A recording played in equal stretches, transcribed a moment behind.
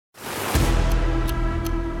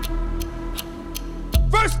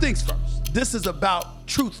things first. This is about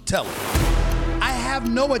truth telling. I have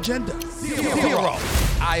no agenda. Zero.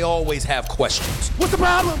 I always have questions. What's the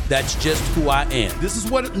problem? That's just who I am. This is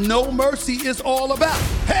what No Mercy is all about.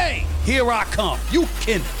 Hey, here I come. You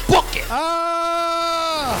can book it.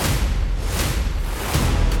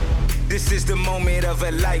 This is the moment of a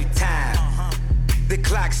lifetime. The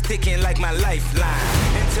clock's ticking like my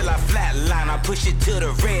lifeline. Until I flatline, I push it to the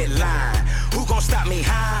red line. Who gon' stop me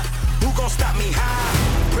high? Who gon' stop me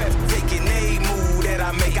high? Breathtaking, a move that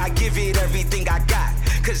I make. I give it everything I got.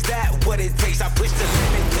 Cause that's what it takes. I push the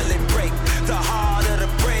limit till it break. The heart of the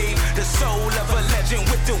brave. The soul of a legend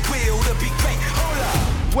with the will to be great. Hold up.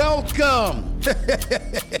 Welcome.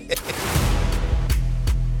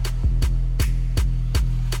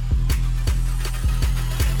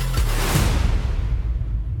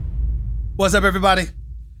 What's up, everybody?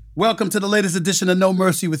 Welcome to the latest edition of No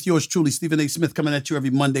Mercy with yours truly, Stephen A. Smith, coming at you every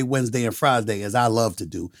Monday, Wednesday, and Friday, as I love to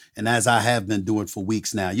do, and as I have been doing for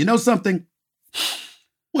weeks now. You know something? I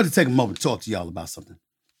want to take a moment to talk to y'all about something.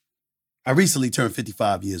 I recently turned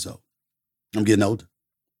 55 years old. I'm getting older.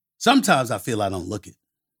 Sometimes I feel I don't look it.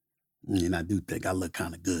 And I do think I look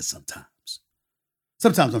kind of good sometimes.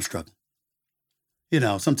 Sometimes I'm struggling. You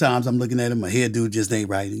know, sometimes I'm looking at it, my hairdo just ain't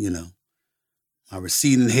right, you know. My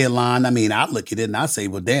receding hairline, I look at it and I say,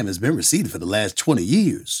 well, damn, it's been receding for the last 20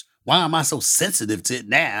 years. Why am I so sensitive to it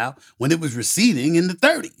now when it was receding in the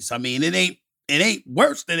 30s? It ain't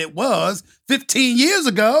worse than it was 15 years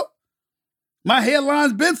ago. My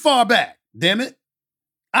hairline's been far back, damn it.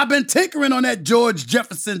 I've been tinkering on that George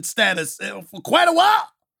Jefferson status for quite a while.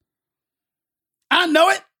 I know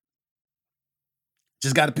it.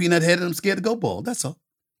 Just got a peanut head and I'm scared to go bald, that's all.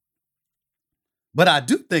 But I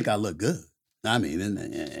do think I look good.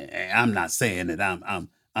 I'm not saying that I'm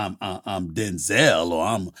Denzel or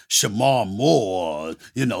I'm Shamar Moore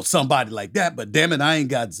or, somebody like that, but damn it, I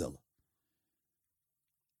ain't Godzilla.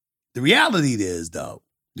 The reality is, though,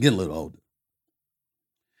 you're getting a little older.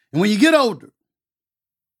 And when you get older,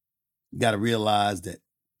 you got to realize that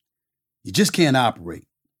you just can't operate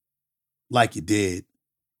like you did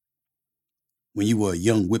when you were a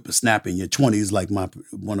young whippersnapper in your 20s, like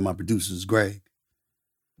one of my producers, Greg.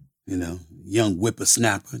 Young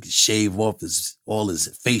whippersnapper, could shave off all his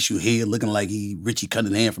facial hair, looking like Richie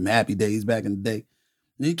Cunningham from Happy Days back in the day.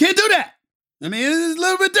 And you can't do that. It's a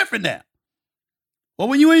little bit different now. But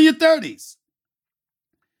when you're in your 30s,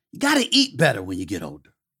 you got to eat better when you get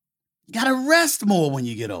older. You got to rest more when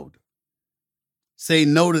you get older. Say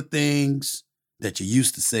no to things that you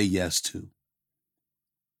used to say yes to.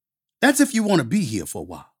 That's if you want to be here for a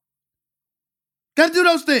while. Got to do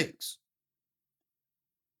those things.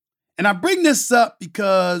 And I bring this up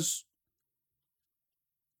because,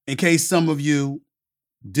 in case some of you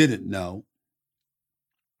didn't know,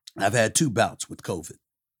 I've had 2 bouts with COVID.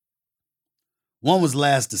 One was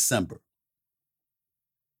last December.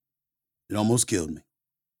 It almost killed me.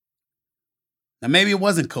 Now, maybe it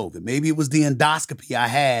wasn't COVID. Maybe it was the endoscopy I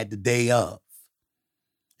had the day of.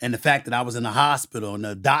 And the fact that I was in the hospital, and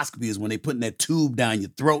the endoscopy is when they putting that tube down your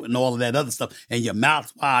throat and all of that other stuff, and your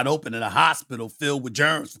mouth's wide open in a hospital filled with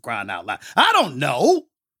germs, for crying out loud. I don't know.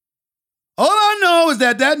 All I know is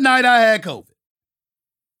that night I had COVID.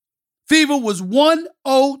 Fever was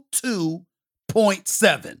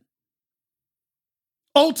 102.7.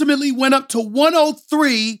 Ultimately went up to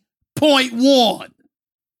 103.1.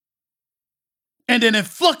 And then it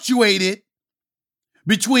fluctuated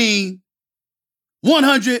between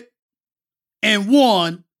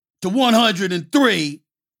 101 to 103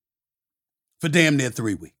 for damn near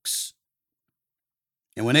 3 weeks.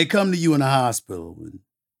 And when they come to you in the hospital, and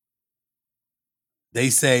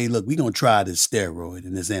they say, look, we're going to try this steroid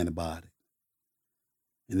and this antibiotic.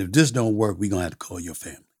 And if this don't work, we're going to have to call your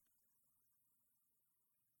family.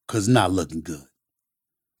 Because it's not looking good.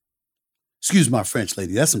 Excuse my French,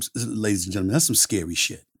 ladies and gentlemen, that's some scary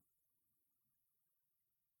shit.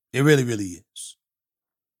 It really, really is.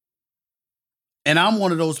 And I'm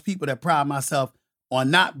one of those people that pride myself on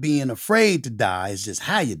not being afraid to die. It's just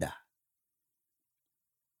how you die.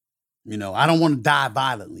 I don't want to die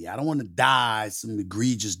violently. I don't want to die some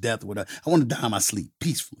egregious death or whatever. I want to die in my sleep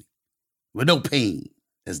peacefully with no pain,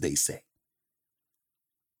 as they say.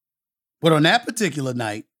 But on that particular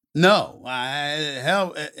night, no.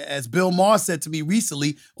 As Bill Maher said to me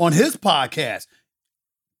recently on his podcast,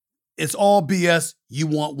 it's all BS. You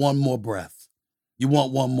want one more breath. You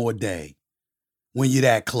want one more day. When you're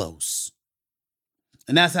that close.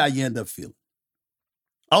 And that's how you end up feeling.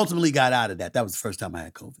 Ultimately got out of that. That was the first time I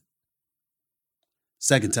had COVID.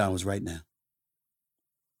 Second time was right now.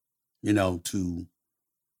 To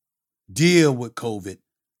deal with COVID,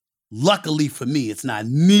 luckily for me, it's not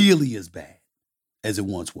nearly as bad as it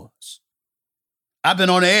once was. I've been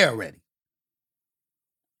on the air already.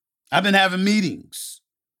 I've been having meetings.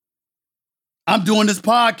 I'm doing this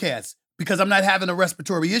podcast because I'm not having a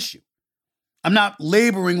respiratory issue. I'm not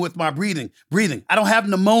laboring with my breathing. I don't have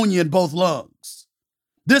pneumonia in both lungs.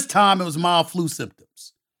 This time it was mild flu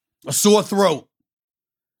symptoms, a sore throat,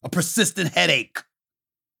 a persistent headache.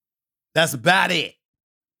 That's about it.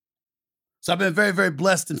 So I've been very, very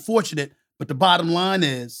blessed and fortunate, but the bottom line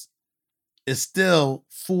is, it still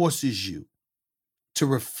forces you to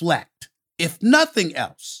reflect, if nothing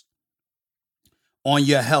else, on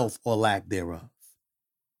your health or lack thereof.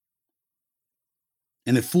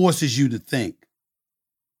 And it forces you to think,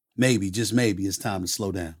 maybe, just maybe, it's time to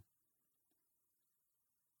slow down.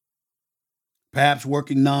 Perhaps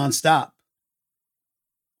working nonstop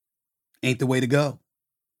ain't the way to go.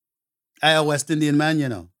 I a West Indian man, you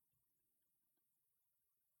know.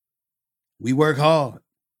 We work hard,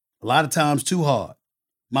 a lot of times too hard.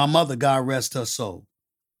 My mother, God rest her soul,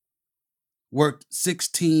 worked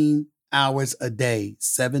 16 hours a day,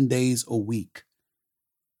 7 days a week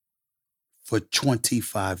for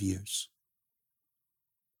 25 years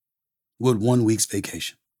with 1 week's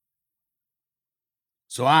vacation.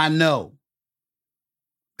 So I know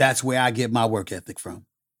that's where I get my work ethic from.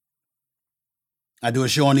 I do a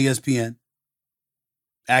show on ESPN.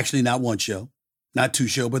 Actually, not one show, not two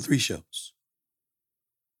shows, but 3 shows.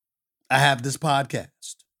 I have this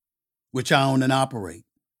podcast, which I own and operate.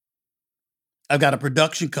 I've got a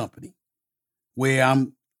production company where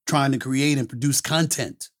I'm trying to create and produce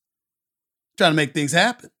content, trying to make things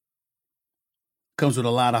happen. Comes with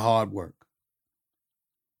a lot of hard work.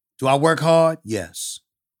 Do I work hard? Yes.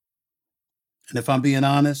 And if I'm being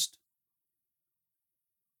honest,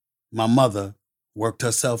 my mother worked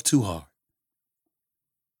herself too hard.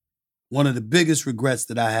 One of the biggest regrets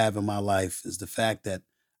that I have in my life is the fact that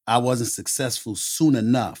I wasn't successful soon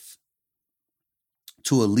enough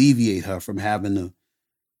to alleviate her from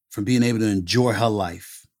being able to enjoy her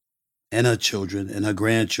life and her children and her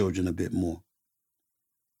grandchildren a bit more.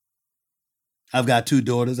 I've got 2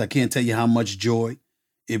 daughters. I can't tell you how much joy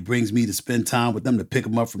it brings me to spend time with them, to pick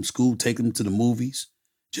them up from school, take them to the movies,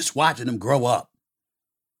 just watching them grow up.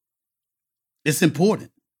 It's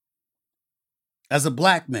important. As a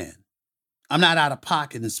black man, I'm not out of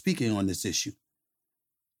pocket in speaking on this issue.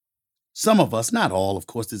 Some of us, not all, of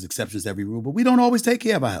course, there's exceptions to every rule, but we don't always take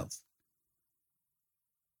care of our health.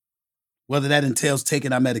 Whether that entails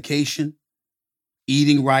taking our medication,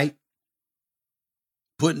 eating right,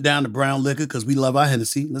 putting down the brown liquor because we love our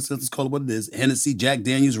Hennessy. Let's call it what it is. Hennessy, Jack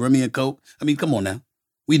Daniels, Remy and Coke. I mean, come on now.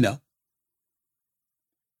 We know.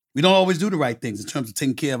 We don't always do the right things in terms of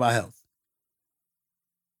taking care of our health.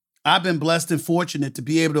 I've been blessed and fortunate to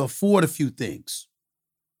be able to afford a few things.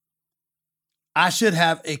 I should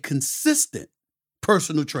have a consistent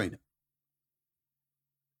personal trainer.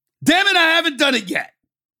 Damn it, I haven't done it yet.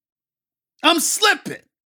 I'm slipping.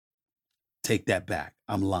 Take that back.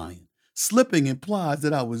 I'm lying. Slipping implies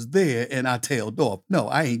that I was there and I tailed off. No,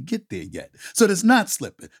 I ain't get there yet. So that's not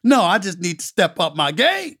slipping. No, I just need to step up my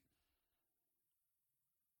game.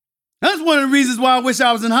 That's one of the reasons why I wish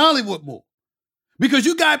I was in Hollywood more. Because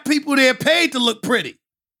you got people there paid to look pretty.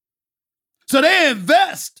 So they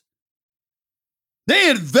invest.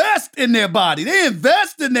 They invest in their body. They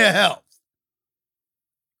invest in their health.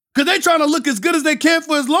 Because they're trying to look as good as they can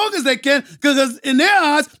for as long as they can. Because in their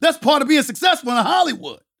eyes, that's part of being successful in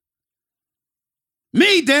Hollywood.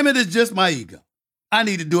 Me, damn it, is just my ego. I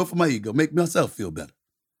need to do it for my ego, make myself feel better.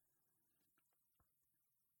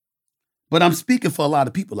 But I'm speaking for a lot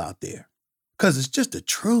of people out there because it's just the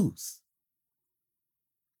truth.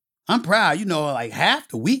 I'm proud, like half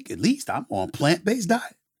the week at least, I'm on plant-based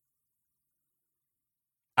diet.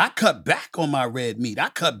 I cut back on my red meat. I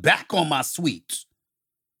cut back on my sweets.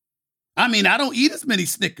 I mean, I don't eat as many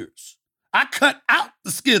Snickers. I cut out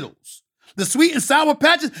the Skittles. The sweet and sour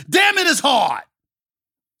patches, damn it, it's hard.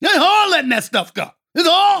 It's hard letting that stuff go. It's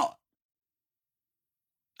hard.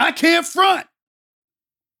 I can't front.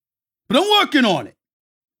 But I'm working on it.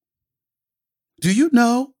 Do you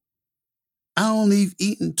know I only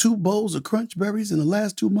eaten 2 bowls of Crunch Berries in the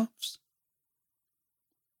last 2 months?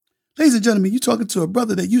 Ladies and gentlemen, you're talking to a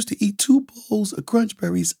brother that used to eat 2 bowls of Crunch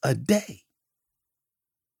Berries a day.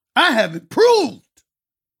 I have improved.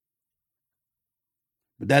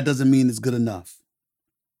 But that doesn't mean it's good enough.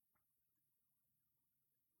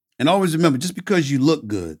 And always remember, just because you look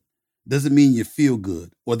good doesn't mean you feel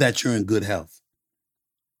good or that you're in good health.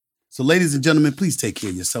 So ladies and gentlemen, please take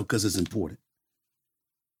care of yourself because it's important.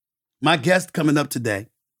 My guest coming up today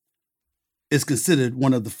is considered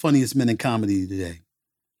one of the funniest men in comedy today.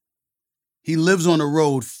 He lives on the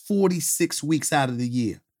road 46 weeks out of the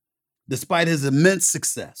year. Despite his immense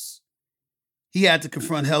success, he had to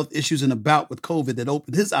confront health issues in a bout with COVID that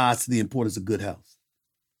opened his eyes to the importance of good health.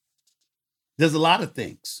 There's a lot of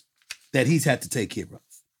things that he's had to take care of.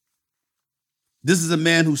 This is a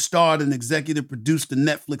man who starred and executive produced the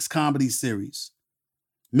Netflix comedy series,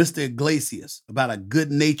 Mr. Iglesias, about a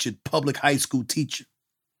good-natured public high school teacher.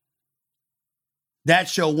 That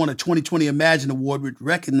show won a 2020 Imagine Award, which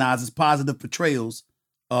recognizes positive portrayals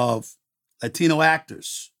of Latino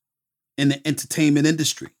actors in the entertainment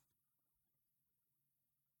industry.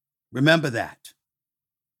 Remember that.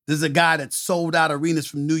 This is a guy that sold out arenas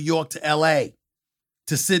from New York to LA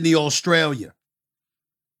to Sydney, Australia.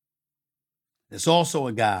 It's also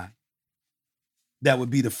a guy that would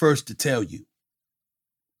be the first to tell you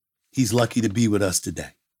he's lucky to be with us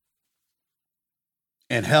today.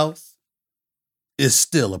 And health is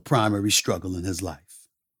still a primary struggle in his life.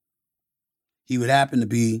 He would happen to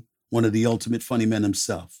be one of the ultimate funny men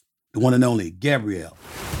himself, the one and only Gabriel,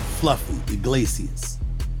 Fluffy Iglesias.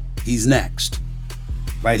 He's next,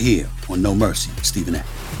 right here on No Mercy with Stephen A.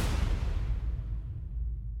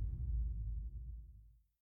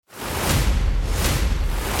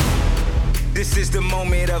 This is the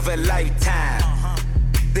moment of a lifetime.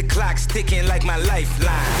 The clock's ticking like my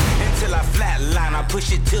lifeline. Until I flatline, I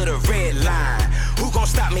push it to the red line. Who gon'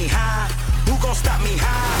 stop me high? Who gon' stop me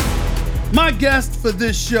high? My guest for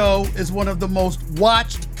this show is one of the most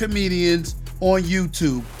watched comedians on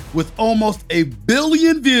YouTube with almost 1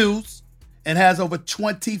 billion views and has over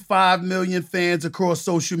 25 million fans across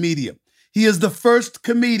social media. He is the first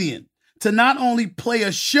comedian to not only play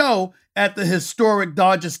a show at the historic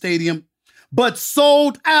Dodger Stadium, but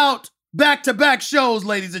sold out back-to-back shows,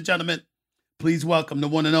 ladies and gentlemen. Please welcome the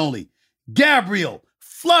one and only Gabriel,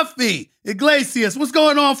 Fluffy Iglesias. What's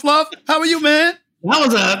going on, Fluff? How are you, man?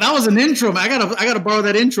 That was an intro, man. I gotta borrow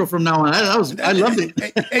that intro from now on. I loved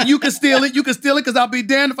it. And you can steal it. You can steal it because I'll be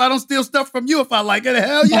damned if I don't steal stuff from you if I like it.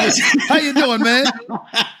 Hell yeah. How you doing, man?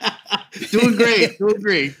 Doing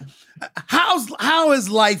great. How is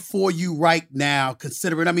life for you right now,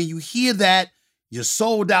 considering, I mean, you hear that you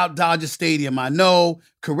sold out Dodger Stadium. I know,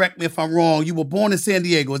 correct me if I'm wrong, you were born in San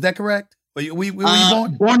Diego. Is that correct? Were you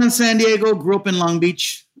born? Born in San Diego, grew up in Long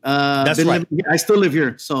Beach. That's right. I still live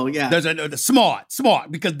here, so yeah.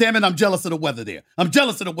 Smart, because damn it, I'm jealous of the weather there. I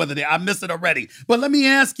miss it already. But let me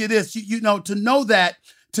ask you this, you know, to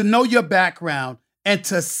know your background and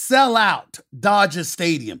to sell out Dodger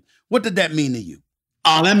Stadium, what did that mean to you?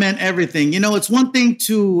 Oh, that meant everything. You know, it's one thing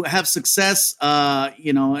to have success,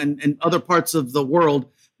 in other parts of the world,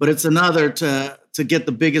 but it's another to get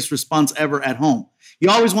the biggest response ever at home. You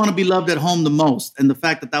always want to be loved at home the most. And the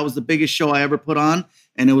fact that was the biggest show I ever put on,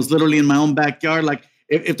 and it was literally in my own backyard. Like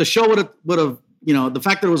if the show would have, the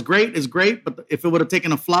fact that it was great is great, but if it would have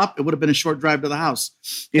taken a flop, it would have been a short drive to the house.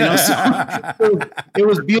 So it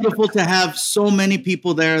was beautiful to have so many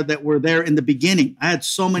people there that were there in the beginning. I had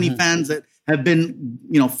so many fans that have been,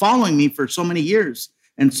 following me for so many years.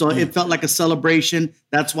 And so it felt like a celebration.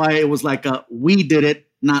 That's why it was like we did it,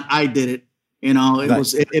 not I did it.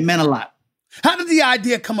 It meant a lot. How did the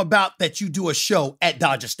idea come about that you do a show at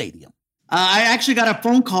Dodger Stadium? I actually got a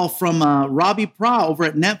phone call from Robbie Pra over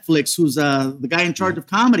at Netflix, who's the guy in charge of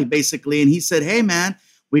comedy, basically. And he said, hey, man,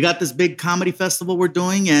 we got this big comedy festival we're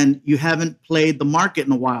doing, and you haven't played the market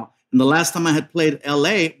in a while. And the last time I had played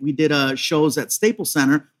LA, we did shows at Staples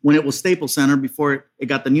Center when it was Staples Center before it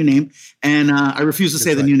got the new name. And I refuse to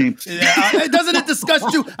say the new name. Yeah, doesn't it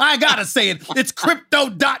disgust you? I got to say it. It's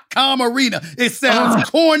Crypto.com Arena. It sounds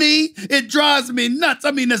corny. It drives me nuts.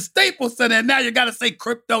 I mean, the Staples Center, and now you got to say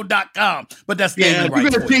Crypto.com. But that's the right. You're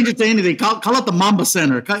going to change it to anything. Call it the Mamba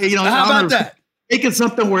Center. How about that? Make it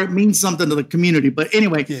something where it means something to the community. But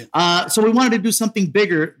anyway, so we wanted to do something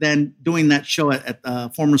bigger than doing that show at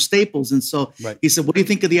former Staples. And so he said, what do you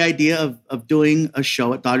think of the idea of doing a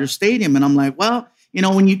show at Dodger Stadium? And I'm like, well,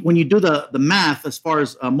 when you do the math as far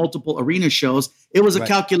as multiple arena shows, it was a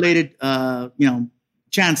calculated,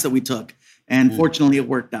 chance that we took. And fortunately, it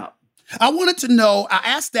worked out. I wanted to know, I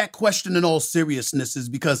asked that question in all seriousness is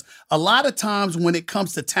because a lot of times when it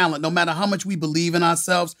comes to talent, no matter how much we believe in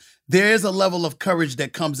ourselves, there is a level of courage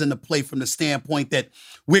that comes into play from the standpoint that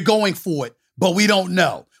we're going for it, but we don't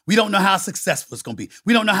know. We don't know how successful it's going to be.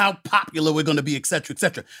 We don't know how popular we're going to be, et cetera, et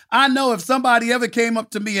cetera. I know if somebody ever came up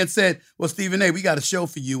to me and said, well, Stephen A., we got a show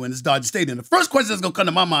for you in this Dodger Stadium, the first question that's going to come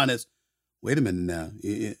to my mind is, wait a minute now,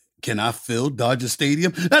 can I fill Dodger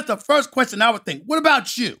Stadium? That's the first question I would think. What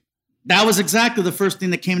about you? That was exactly the first thing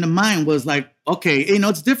that came to mind was like, okay,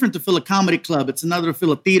 it's different to fill a comedy club. It's another to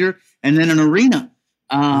fill a theater and then an arena.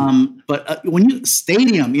 But But when you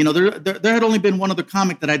stadium, there had only been one other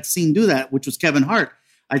comic that I'd seen do that, which was Kevin Hart.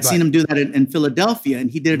 I'd seen him do that in Philadelphia,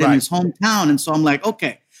 and he did it in his hometown. And so I'm like,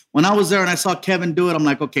 okay, when I was there and I saw Kevin do it, I'm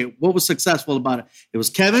like, okay, what was successful about it? It was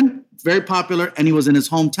Kevin, very popular, and he was in his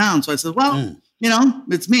hometown. So I said, well,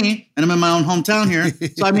 it's me, and I'm in my own hometown here.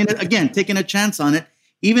 So I mean, again, taking a chance on it,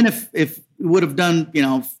 even if we would have done,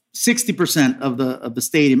 60% of the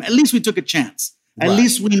stadium, at least we took a chance. At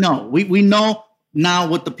least we know. We know now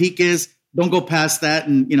what the peak is. Don't go past that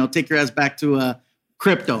and, take your ass back to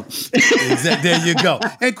crypto. There you go.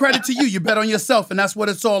 And credit to you. You bet on yourself, and that's what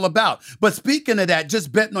it's all about. But speaking of that,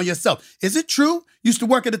 just betting on yourself. Is it true? You used to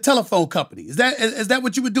work at a telephone company. Is that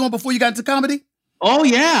what you were doing before you got into comedy? Oh,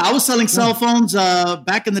 yeah. I was selling cell phones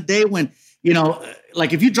back in the day when,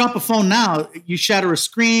 like if you drop a phone now, you shatter a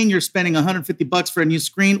screen, you're spending $150 for a new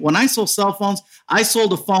screen. When I sold cell phones, I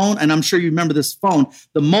sold a phone, and I'm sure you remember this phone,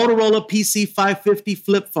 the Motorola PC 550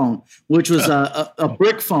 flip phone, which was a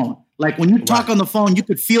brick phone. Like when you talk on the phone, you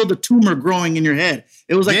could feel the tumor growing in your head.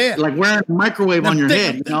 It was like wearing a microwave on your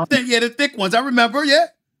head. The thick ones. I remember,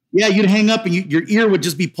 Yeah, you'd hang up and your ear would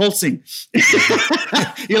just be pulsing.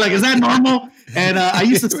 You're like, is that normal? And I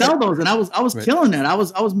used to sell those, and I was killing it. I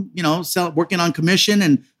was working on commission,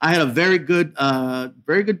 and I had a very good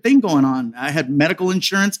thing going on. I had medical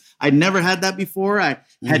insurance. I'd never had that before. I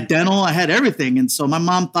had dental. I had everything, and so my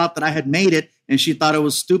mom thought that I had made it, and she thought it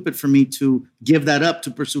was stupid for me to give that up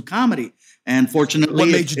to pursue comedy. And fortunately, what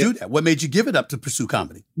made you do that? What made you give it up to pursue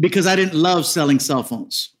comedy? Because I didn't love selling cell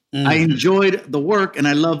phones. I enjoyed the work and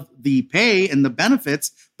I loved the pay and the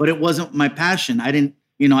benefits, but it wasn't my passion. I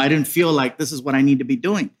didn't feel like this is what I need to be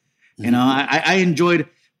doing. I enjoyed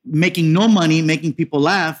making no money, making people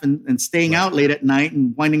laugh and staying out late at night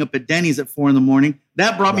and winding up at Denny's at 4 a.m.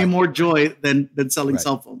 That brought me more joy than selling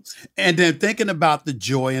cell phones. And then thinking about the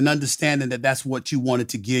joy and understanding that that's what you wanted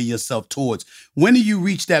to gear yourself towards. When do you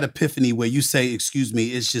reach that epiphany where you say, excuse me,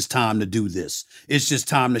 it's just time to do this. It's just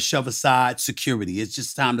time to shove aside security. It's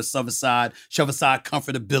just time to shove aside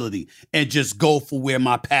comfortability and just go for where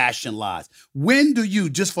my passion lies. When do you,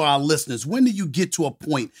 just for our listeners, when do you get to a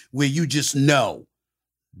point where you just know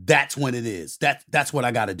that's when it is? That's what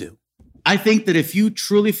I got to do. I think that if you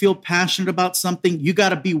truly feel passionate about something, you got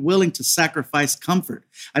to be willing to sacrifice comfort.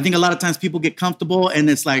 I think a lot of times people get comfortable and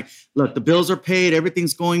it's like, look, the bills are paid.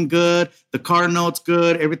 Everything's going good. The car note's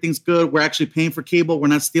good. Everything's good. We're actually paying for cable. We're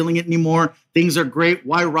not stealing it anymore. Things are great.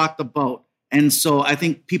 Why rock the boat? And so I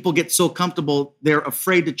think people get so comfortable, they're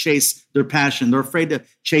afraid to chase their passion. They're afraid to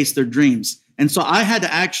chase their dreams. And so I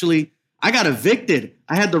got evicted.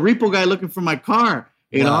 I had the repo guy looking for my car.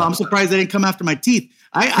 I'm surprised they didn't come after my teeth.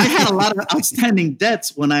 I had a lot of outstanding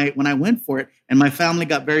debts when I went for it, and my family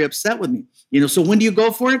got very upset with me. So when do you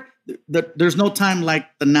go for it? There's no time like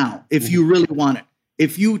the now if you really want it.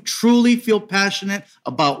 If you truly feel passionate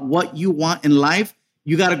about what you want in life,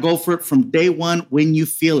 you got to go for it from day one when you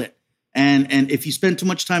feel it. And if you spend too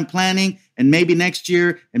much time planning, and maybe next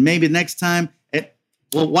year, and maybe next time,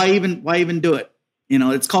 why even do it?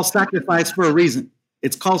 It's called sacrifice for a reason.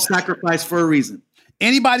 It's called sacrifice for a reason.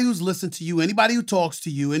 Anybody who's listened to you, anybody who talks to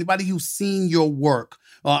you, anybody who's seen your work,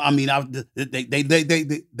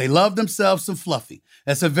 they love themselves some Fluffy.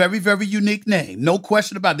 That's a very, very unique name. No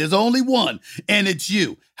question about it. There's only one, and it's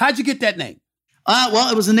you. How'd you get that name?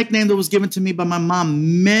 Well, it was a nickname that was given to me by my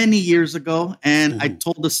mom many years ago, and I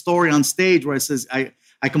told the story on stage where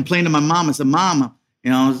I complained to my mom. I said, "Mama,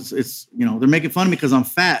 they're making fun of me because I'm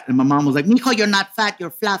fat," and my mom was like, "Mijo, you're not fat, you're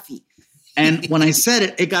fluffy." And when I said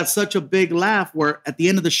it, it got such a big laugh where at the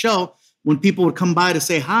end of the show, when people would come by to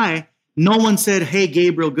say hi, no one said, "Hey,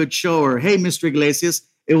 Gabriel, good show," or "Hey, Mr. Iglesias."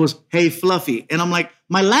 It was, "Hey, Fluffy." And I'm like,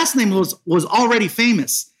 my last name was already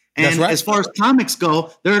famous. And as far as comics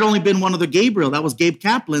go, there had only been one other Gabriel. That was Gabe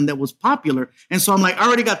Kaplan that was popular. And so I'm like, I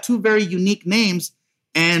already got two very unique names.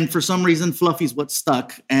 And for some reason, Fluffy's what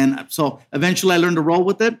stuck. And so eventually I learned to roll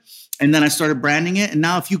with it. And then I started branding it. And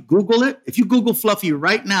now if you Google Fluffy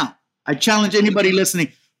right now, I challenge anybody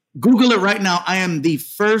listening, Google it right now. I am the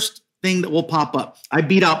first thing that will pop up. I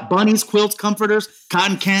beat out bunnies, quilts, comforters,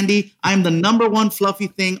 cotton candy. I'm the number one fluffy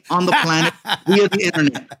thing on the planet via the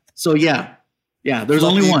internet. So yeah, there's Fluffy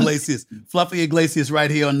only one. Fluffy Iglesias right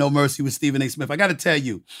here on No Mercy with Stephen A. Smith. I got to tell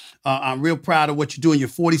you, I'm real proud of what you're doing. You're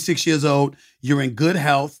 46 years old. You're in good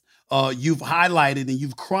health. You've highlighted and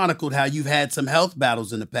you've chronicled how you've had some health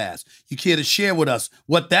battles in the past. You care to share with us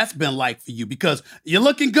what that's been like for you? Because you're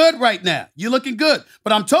looking good right now. You're looking good.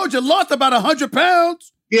 But I'm told you lost about 100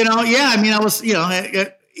 pounds. I was,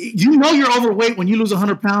 you're overweight when you lose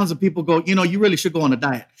 100 pounds and people go, you really should go on a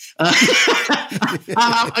diet.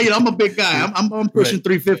 I'm a big guy. I'm pushing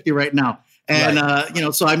 350 right now.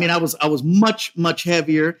 And, so, I mean, I was much, much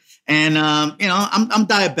heavier. And, I'm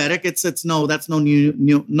diabetic. That's no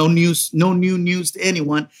new news to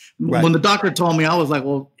anyone. Right. When the doctor told me, I was like,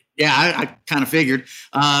 well, yeah, I kind of figured,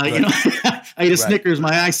 I ate a Snickers.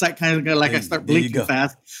 My eyesight kind of got like I start blinking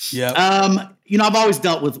fast. Yeah. I've always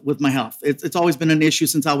dealt with my health. It's always been an issue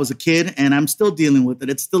since I was a kid, and I'm still dealing with it.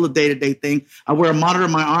 It's still a day-to-day thing. I wear a monitor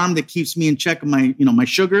on my arm that keeps me in check of my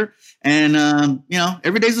sugar. And,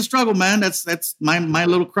 every day's a struggle, man. That's my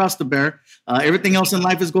little cross to bear. Everything else in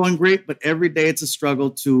life is going great, but every day it's a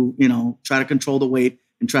struggle to, try to control the weight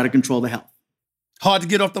and try to control the health. Hard to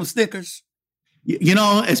get off them Snickers.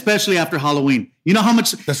 Especially after Halloween. You know how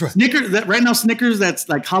much that's right. Snickers that right now Snickers that's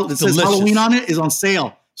like it says Halloween on it is on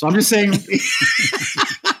sale. So I'm just saying,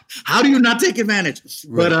 how do you not take advantage?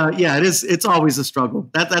 Right. But it's always a struggle.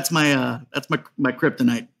 That's my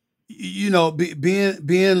kryptonite.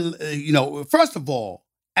 Being first of all,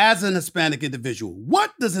 as an Hispanic individual,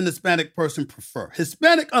 what does an Hispanic person prefer,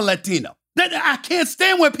 Hispanic or Latino? I can't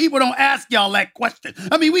stand when people don't ask y'all that question.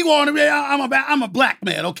 I mean, I'm a black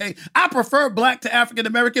man, okay? I prefer black to African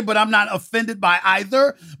American, but I'm not offended by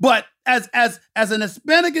either. But as an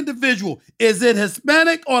Hispanic individual, is it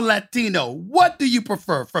Hispanic or Latino? What do you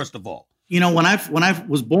prefer, first of all? When I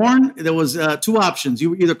was born, there was two options.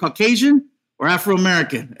 You were either Caucasian or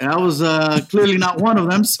Afro-American. And I was clearly not one of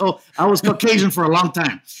them. So I was Caucasian for a long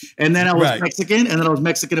time. And then I was Mexican, and then I was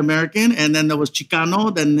Mexican-American, and then there was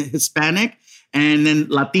Chicano, then Hispanic, and then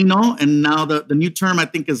Latino. And now the new term I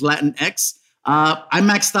think is Latinx. I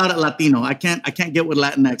maxed out at Latino. I can't get with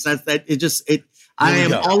Latinx. I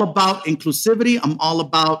am all about inclusivity. I'm all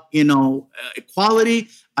about, equality.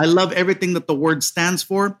 I love everything that the word stands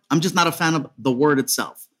for. I'm just not a fan of the word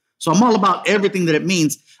itself. So I'm all about everything that it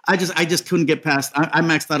means. I just couldn't get past. I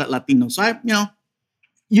maxed out at Latino. So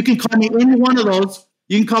you can call me any one of those.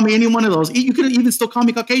 You can even still call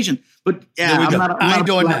me Caucasian. But yeah, I ain't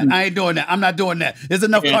doing that. I'm not doing that. There's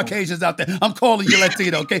enough Caucasians out there. I'm calling you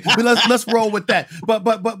Latino. Okay, but let's roll with that.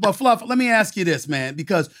 But Fluff, let me ask you this, man,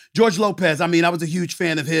 because George Lopez. I mean, I was a huge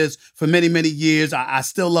fan of his for many, many years. I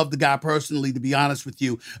still love the guy personally, to be honest with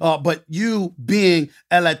you. But you being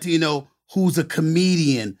a Latino who's a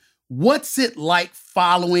comedian, what's it like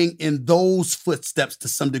following in those footsteps to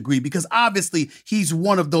some degree? Because obviously he's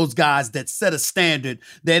one of those guys that set a standard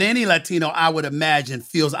that any Latino, I would imagine,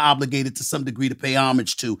 feels obligated to some degree to pay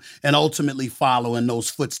homage to and ultimately follow in those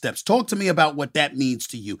footsteps. Talk to me about what that means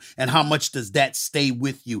to you and how much does that stay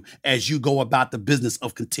with you as you go about the business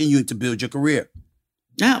of continuing to build your career?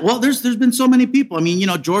 Yeah, well, there's been so many people. I mean,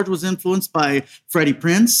 George was influenced by Freddie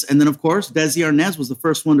Prinze. And then, of course, Desi Arnaz was the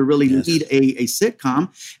first one to really lead a sitcom.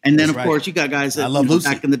 And then, of course, you got guys that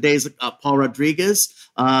back in the days, Paul Rodriguez,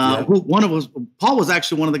 Paul was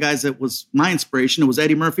actually one of the guys that was my inspiration. It was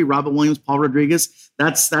Eddie Murphy, Robin Williams, Paul Rodriguez.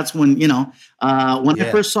 That's when, when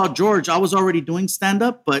I first saw George, I was already doing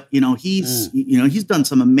stand-up, but, he's done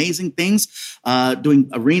some amazing things, doing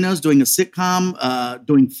arenas, doing a sitcom,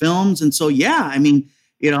 doing films. And so, I mean,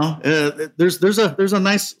 there's a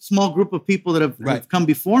nice small group of people that have come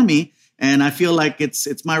before me, and I feel like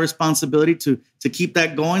it's my responsibility to keep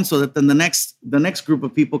that going, so that then the next group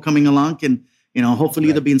of people coming along can hopefully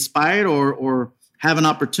either be inspired or have an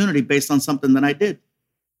opportunity based on something that I did.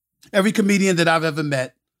 Every comedian that I've ever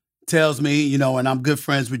met tells me, and I'm good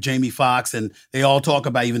friends with Jamie Foxx, and they all talk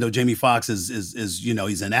about, even though Jamie Foxx is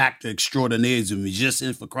he's an actor extraordinaire, he's a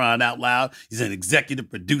musician for crying out loud, he's an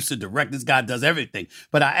executive producer, director, this guy does everything.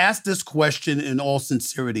 But I ask this question in all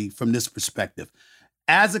sincerity from this perspective.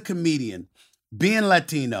 As a comedian, being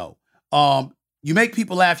Latino, you make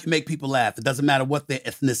people laugh, It doesn't matter what their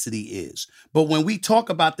ethnicity is. But when we talk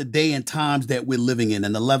about the day and times that we're living in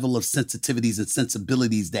and the level of sensitivities and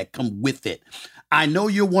sensibilities that come with it, I know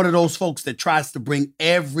you're one of those folks that tries to bring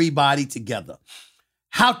everybody together.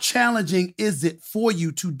 How challenging is it for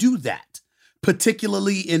you to do that,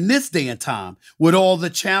 particularly in this day and time with all the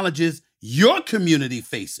challenges your community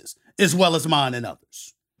faces, as well as mine and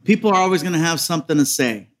others? People are always going to have something to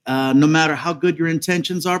say. No matter how good your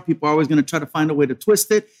intentions are, people are always going to try to find a way to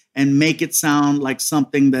twist it and make it sound like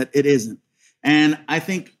something that it isn't. And I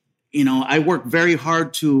think, I work very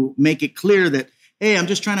hard to make it clear that, hey, I'm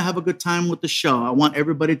just trying to have a good time with the show. I want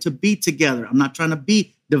everybody to be together. I'm not trying to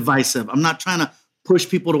be divisive. I'm not trying to push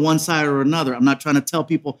people to one side or another. I'm not trying to tell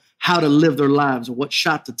people how to live their lives or what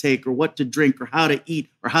shot to take or what to drink or how to eat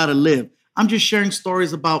or how to live. I'm just sharing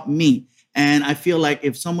stories about me. And I feel like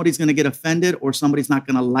if somebody's going to get offended or somebody's not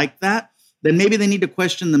going to like that, then maybe they need to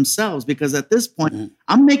question themselves, because at this point,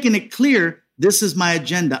 I'm making it clear this is my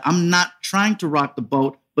agenda. I'm not trying to rock the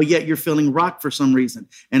boat, but but yet you're feeling rocked for some reason.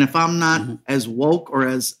 And if I'm not as woke or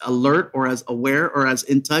as alert or as aware or as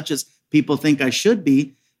in touch as people think I should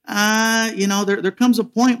be, there comes a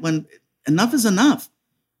point when enough is enough.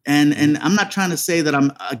 And I'm not trying to say that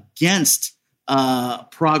I'm against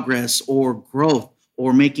progress or growth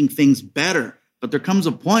or making things better, but there comes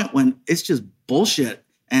a point when it's just bullshit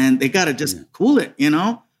and they got to just cool it,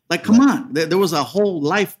 Like, come on, there was a whole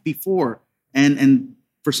life before, and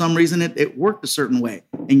for some reason it worked a certain way.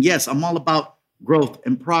 And yes, I'm all about growth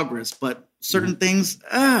and progress, but certain things,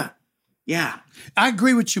 yeah. I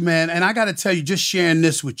agree with you, man. And I got to tell you, just sharing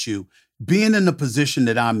this with you, being in the position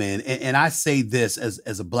that I'm in, and I say this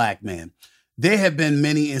as a black man, there have been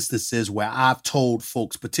many instances where I've told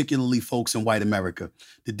folks, particularly folks in white America,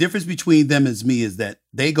 the difference between them and me is that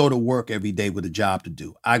they go to work every day with a job to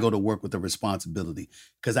do. I go to work with a responsibility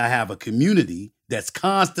because I have a community that's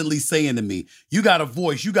constantly saying to me, you got a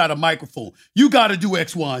voice, you got a microphone, you got to do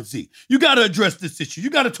X, Y, and Z. You got to address this issue. You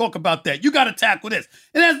got to talk about that. You got to tackle this.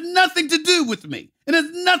 It has nothing to do with me. It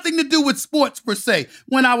has nothing to do with sports per se,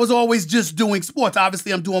 when I was always just doing sports.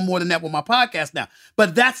 Obviously, I'm doing more than that with my podcast now.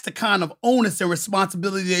 But that's the kind of onus and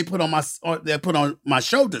responsibility they put on my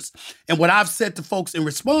shoulders. And what I've said to folks in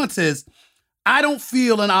response is, I don't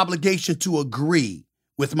feel an obligation to agree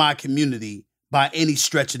with my community by any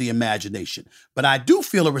stretch of the imagination. But I do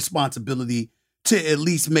feel a responsibility to at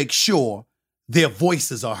least make sure their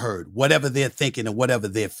voices are heard, whatever they're thinking and whatever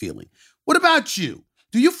they're feeling. What about you?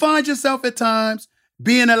 Do you find yourself at times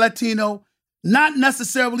being a Latino, not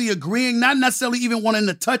necessarily agreeing, not necessarily even wanting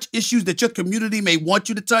to touch issues that your community may want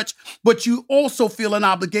you to touch, but you also feel an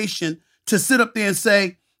obligation to sit up there and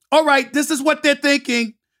say, all right, this is what they're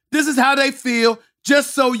thinking. This is how they feel,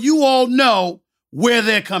 just so you all know where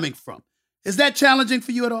they're coming from. Is that challenging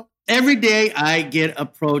for you at all? Every day I get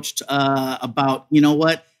approached about,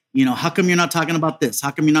 how come you're not talking about this?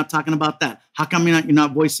 How come you're not talking about that? How come you're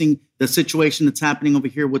not voicing the situation that's happening over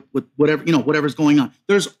here with whatever, whatever's going on?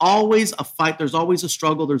 There's always a fight. There's always a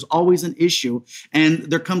struggle. There's always an issue.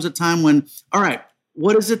 And there comes a time when, all right,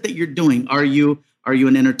 what is it that you're doing? Are you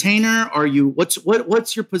an entertainer?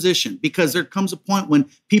 What's your position? Because there comes a point when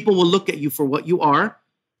people will look at you for what you are,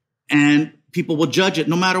 and people will judge it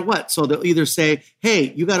no matter what. So they'll either say,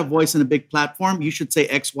 hey, you got a voice in a big platform. You should say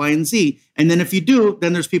X, Y, and Z. And then if you do,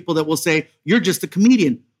 then there's people that will say, you're just a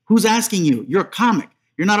comedian. Who's asking you? You're a comic.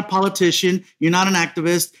 You're not a politician. You're not an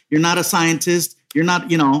activist. You're not a scientist. You're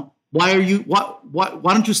not, why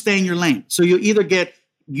don't you stay in your lane? So you either get,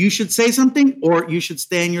 you should say something or you should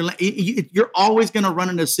stay in your lane. You're always going to run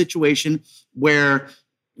into a situation where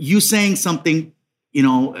you saying something,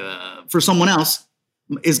 for someone else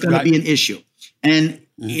is going to be an issue. And,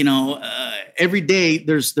 every day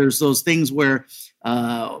there's those things where,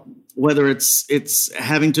 whether it's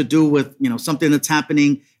having to do with, something that's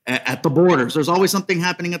happening at the borders, there's always something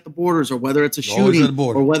happening at the borders, or whether it's a shooting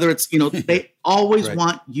or whether it's, they always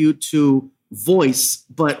want you to voice,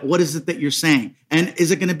 but what is it that you're saying? And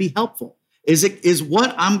is it going to be helpful? Is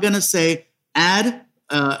what I'm going to say add,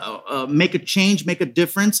 make a change, make a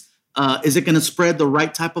difference? Is it going to spread the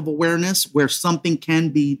right type of awareness where something can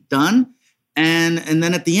be done? And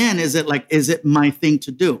then at the end, is it my thing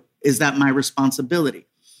to do? Is that my responsibility?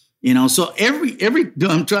 So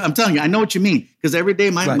I'm telling you, I know what you mean, because every day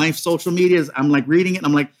my social media is, I'm like reading it and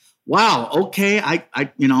I'm like, wow, okay. I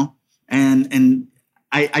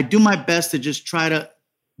do my best to just try to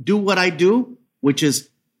do what I do, which is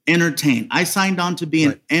entertain. I signed on to be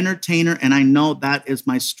an entertainer, and I know that is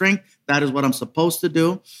my strength. That is what I'm supposed to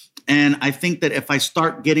do. And I think that if I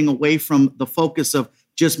start getting away from the focus of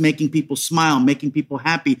just making people smile, making people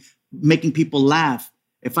happy, making people laugh,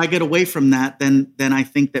 if I get away from that, then I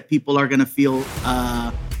think that people are going to feel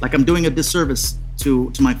like I'm doing a disservice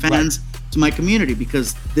to my fans, to my community,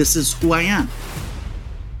 because this is who I am.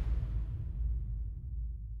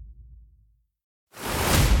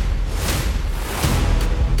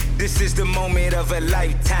 This is the moment of a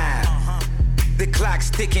lifetime. The clock's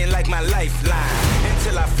ticking like my lifeline.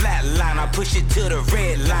 Until I flatline, I push it to the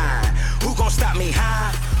red line. Who gon' stop me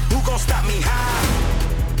high? Who gon' stop me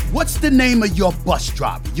high? What's the name of your bus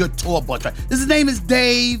driver, your tour bus driver? His name is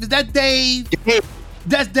Dave. Is that Dave? Dave.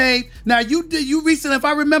 That's Dave. Now, you recently, if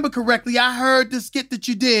I remember correctly, I heard the skit that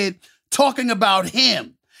you did talking about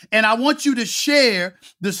him. And I want you to share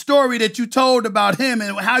the story that you told about him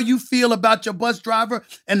and how you feel about your bus driver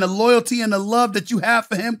and the loyalty and the love that you have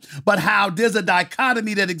for him, but how there's a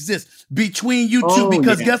dichotomy that exists between you two.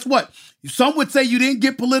 Because guess what? Some would say you didn't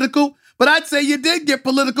get political, but I'd say you did get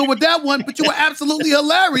political with that one, but you were absolutely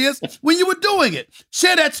hilarious when you were doing it.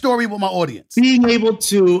 Share that story with my audience. Being able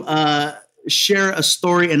to share a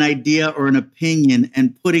story, an idea, or an opinion,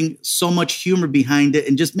 and putting so much humor behind it,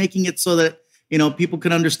 and just making it so that people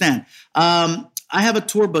can understand. I have a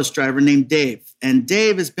tour bus driver named Dave, and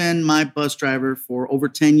Dave has been my bus driver for over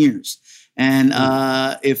 10 years. And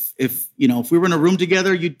if we were in a room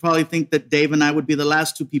together, you'd probably think that Dave and I would be the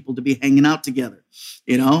last two people to be hanging out together.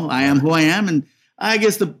 I am who I am, and I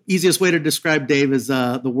guess the easiest way to describe Dave is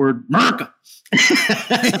the word America.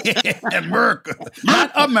 America.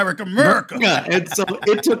 Not America, America. Yeah. And so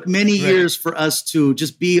it took many years for us to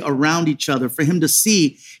just be around each other, for him to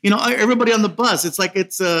see, everybody on the bus. It's like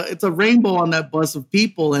it's a rainbow on that bus of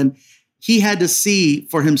people. And he had to see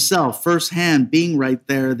for himself firsthand, being right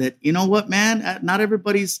there, that, you know what, man, not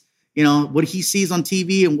everybody's, what he sees on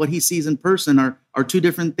TV and what he sees in person are two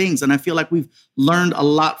different things. And I feel like we've learned a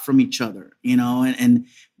lot from each other, and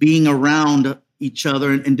being around each other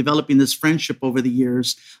and developing this friendship over the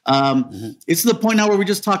years. It's to the point now where we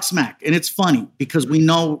just talk smack, and it's funny because we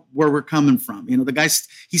know where we're coming from. The guy,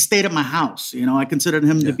 he stayed at my house. I considered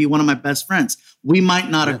him to be one of my best friends. We might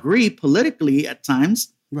not agree politically at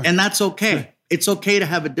times, and that's okay. Right. It's okay to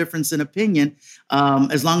have a difference in opinion,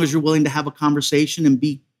 as long as you're willing to have a conversation and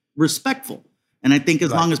be respectful. And I think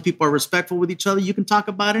as long as people are respectful with each other, you can talk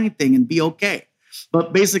about anything and be okay.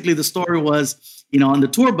 But basically the story was, on the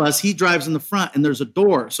tour bus, he drives in the front and there's a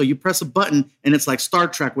door. So you press a button and it's like Star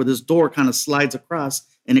Trek, where this door kind of slides across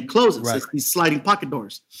and it closes. Right. It's these sliding pocket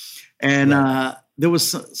doors. And there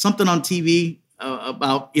was something on TV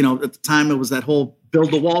about, at the time it was that whole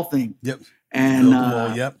build the wall thing. Yep.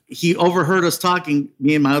 And he overheard us talking,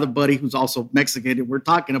 me and my other buddy, who's also Mexican. We're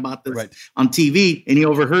talking about this on TV, and he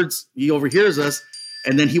overhears us,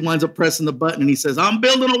 and then he winds up pressing the button, and he says, "I'm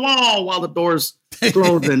building a wall," while the doors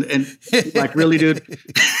close. and like, really, dude?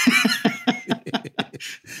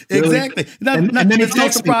 Exactly. And then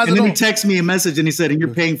he texts me a message, and he said, "And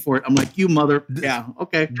you're paying for it." I'm like, "You mother." Yeah.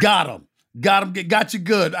 Okay. Got him. Got you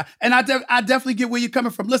good. And I definitely get where you're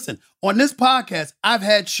coming from. Listen, on this podcast, I've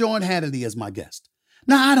had Sean Hannity as my guest.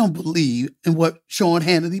 Now, I don't believe in what Sean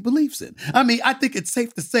Hannity believes in. I mean, I think it's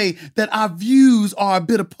safe to say that our views are a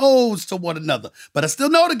bit opposed to one another, but I still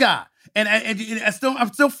know the guy. And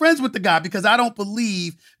I'm still friends with the guy, because I don't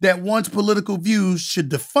believe that one's political views should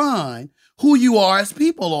define who you are as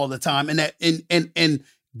people all the time, and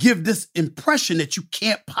give this impression that you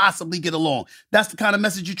can't possibly get along. That's the kind of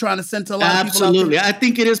message you're trying to send to a lot of people. Absolutely. I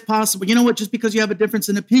think it is possible. You know what? Just because you have a difference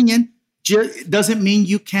in opinion doesn't mean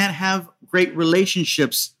you can't have great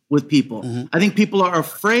relationships with people. Mm-hmm. I think people are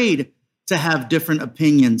afraid to have different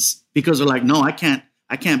opinions because they're like, no, I can't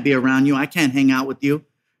be around you. I can't hang out with you.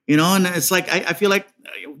 And it's like, I feel like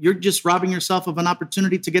you're just robbing yourself of an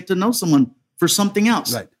opportunity to get to know someone for something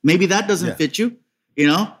else. Right. Maybe that doesn't fit you,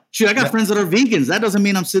 Shoot, I got friends that are vegans. That doesn't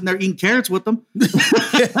mean I'm sitting there eating carrots with them.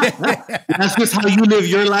 That's just how you live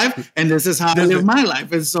your life, and this is how I live my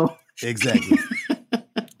life. And so, exactly.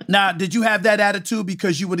 Now, did you have that attitude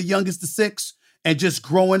because you were the youngest of six, and just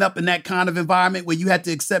growing up in that kind of environment where you had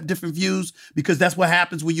to accept different views because that's what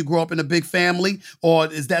happens when you grow up in a big family?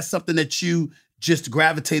 Or is that something that you just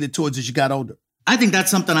gravitated towards as you got older? I think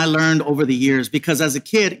that's something I learned over the years, because as a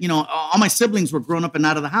kid, all my siblings were grown up and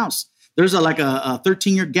out of the house. There's a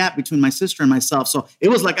 13-year gap between my sister and myself. So it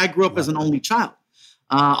was like I grew up as an only child.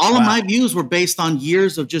 All of my views were based on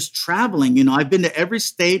years of just traveling. I've been to every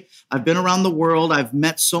state. I've been around the world. I've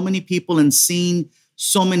met so many people and seen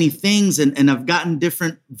so many things. And I've gotten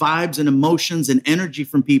different vibes and emotions and energy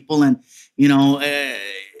from people. And,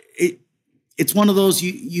 it's one of those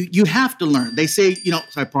you have to learn. They say, so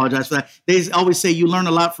I apologize for that. They always say you learn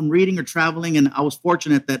a lot from reading or traveling. And I was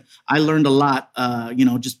fortunate that I learned a lot,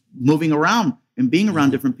 just moving around and being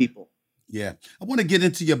around different people. Yeah. I want to get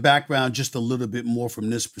into your background just a little bit more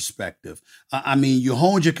from this perspective. I mean, you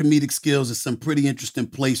honed your comedic skills at some pretty interesting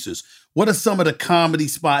places. What are some of the comedy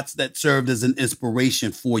spots that served as an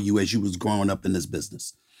inspiration for you as you was growing up in this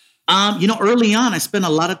business? Early on, I spent a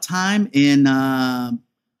lot of time in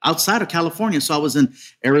outside of California. So I was in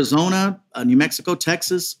Arizona, New Mexico,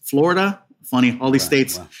 Texas, Florida. Funny, all these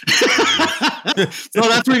states. Wow. So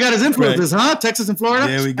that's where he got his influences, huh? Texas and Florida.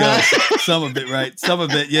 There we go. Some of it, right? Some of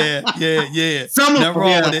it, yeah. Some of it,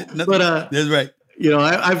 wrong with it. But that's right.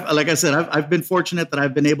 I've like I said, I've been fortunate that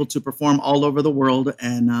I've been able to perform all over the world,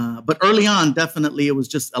 and but early on, definitely, it was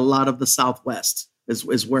just a lot of the Southwest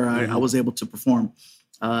is where I was able to perform.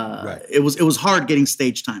 It was hard getting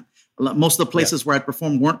stage time. Most of the places where I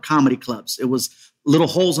performed weren't comedy clubs. It was little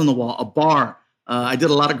holes in the wall, a bar. I did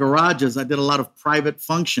a lot of garages. I did a lot of private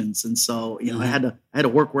functions. And so, I had to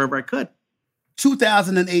work wherever I could.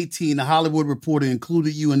 2018, The Hollywood Reporter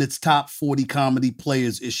included you in its top 40 comedy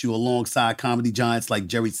players issue alongside comedy giants like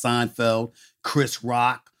Jerry Seinfeld, Chris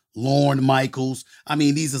Rock, Lorne Michaels. I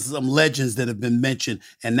mean, these are some legends that have been mentioned,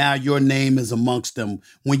 and now your name is amongst them.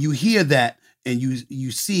 When you hear that and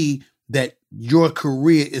you see that your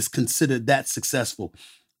career is considered that successful,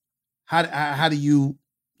 how do you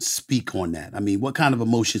speak on that? I mean, what kind of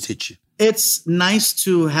emotions hit you? It's nice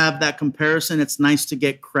to have that comparison. It's nice to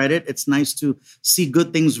get credit. It's nice to see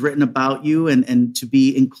good things written about you and to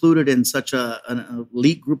be included in such an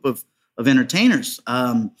elite group of entertainers.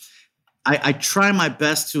 I try my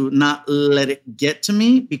best to not let it get to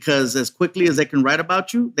me, because as quickly as they can write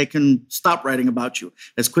about you, they can stop writing about you.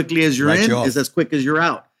 As quickly as you're in is as quick as you're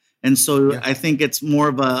out. And so I think it's more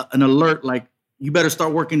of an alert, like you better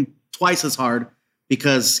start working twice as hard,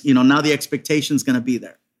 because, now the expectation is going to be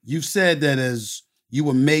there. You've said that as you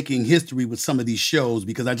were making history with some of these shows,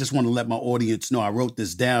 because I just want to let my audience know, I wrote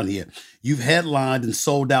this down here. You've headlined and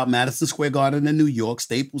sold out Madison Square Garden in New York,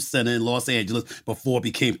 Staples Center in Los Angeles, before it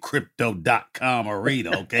became Crypto.com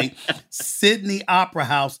Arena, okay? Sydney Opera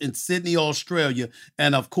House in Sydney, Australia,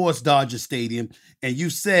 and of course, Dodger Stadium. And you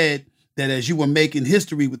said that as you were making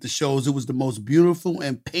history with the shows, it was the most beautiful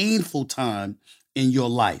and painful time in your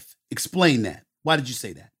life. Explain that. Why did you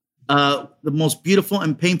say that? The most beautiful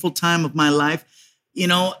and painful time of my life.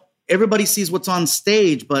 Everybody sees what's on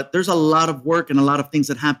stage, but there's a lot of work and a lot of things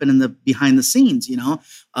that happen in the behind the scenes.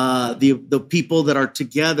 The people that are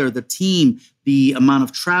together, the team, the amount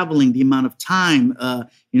of traveling, the amount of time, a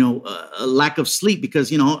lack of sleep,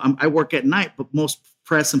 because I work at night, but most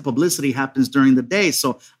press and publicity happens during the day.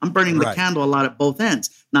 So I'm burning the candle a lot at both ends,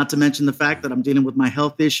 not to mention the fact that I'm dealing with my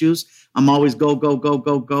health issues. I'm always go, go, go,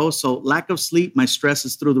 go, go. So lack of sleep, my stress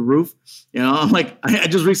is through the roof. I'm like, I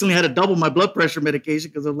just recently had to double my blood pressure medication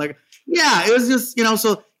because I'm like, it was just,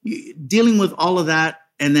 so dealing with all of that.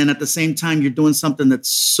 And then at the same time, you're doing something that's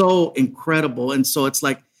so incredible. And so it's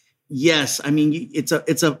like, yes, I mean, it's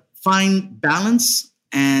a fine balance.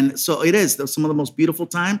 And so it is some of the most beautiful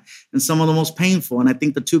time and some of the most painful. And I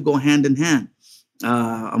think the two go hand in hand.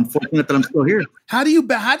 I'm fortunate that I'm still here. How do you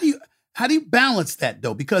balance that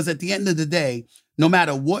though? Because at the end of the day, no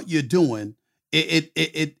matter what you're doing,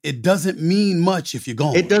 it doesn't mean much if you're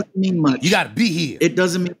gone. It doesn't mean much. You got to be here. It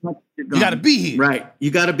doesn't mean much if you're gone. You got to be here. Right.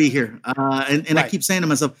 You got to be here. And I keep saying to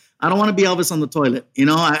myself, I don't want to be Elvis on the toilet.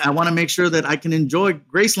 I want to make sure that I can enjoy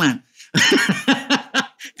Graceland.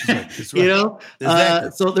 That's right.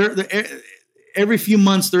 Exactly. So every few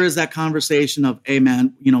months there is that conversation of, hey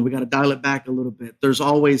man, we got to dial it back a little bit. There's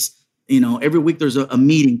always, every week there's a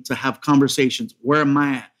meeting to have conversations. Where am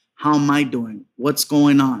I at? How am I doing? What's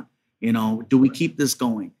going on? Do we keep this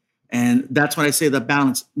going? And that's what I say, the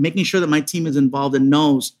balance, making sure that my team is involved and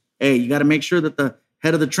knows, hey, you got to make sure that the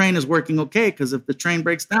head of the train is working okay. Because if the train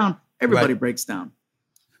breaks down, everybody breaks down.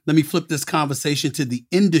 Let me flip this conversation to the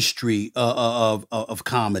industry of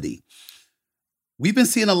comedy. We've been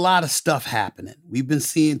seeing a lot of stuff happening. We've been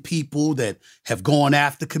seeing people that have gone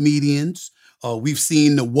after comedians. We've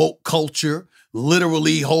seen the woke culture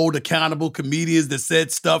literally hold accountable comedians that said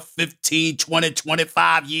stuff 15, 20,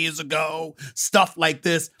 25 years ago, stuff like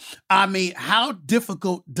this. I mean, how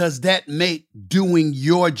difficult does that make doing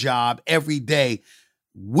your job every day,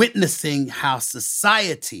 witnessing how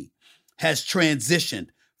society has transitioned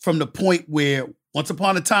from the point where once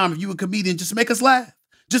upon a time, if you were a comedian, just make us laugh.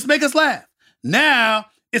 Just make us laugh. Now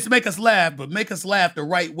it's make us laugh, but make us laugh the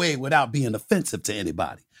right way without being offensive to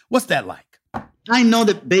anybody. What's that like? I know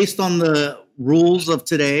that based on the rules of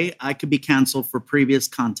today, I could be canceled for previous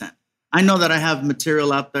content. I know that I have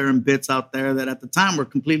material out there and bits out there that at the time were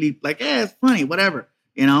completely like, it's funny, whatever,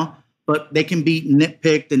 but they can be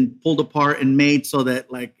nitpicked and pulled apart and made so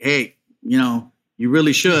that like, hey, you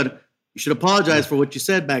really should. You should apologize for what you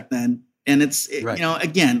said back then. And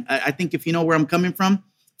again, I think if you know where I'm coming from,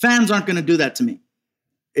 fans aren't going to do that to me.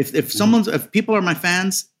 If people are my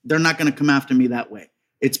fans, they're not going to come after me that way.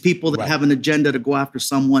 It's people that have an agenda to go after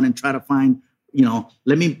someone and try to find,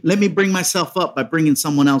 let me bring myself up by bringing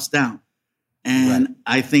someone else down. And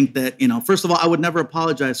I think that, first of all, I would never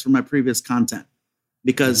apologize for my previous content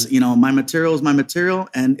because, my material is my material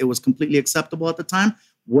and it was completely acceptable at the time.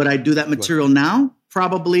 Would I do that material now?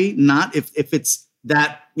 Probably not. If it's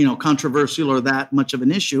that, controversial or that much of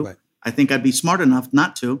an issue, I think I'd be smart enough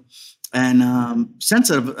not to and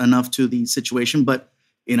sensitive enough to the situation. But,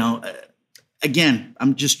 again,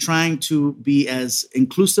 I'm just trying to be as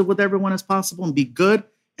inclusive with everyone as possible and be good.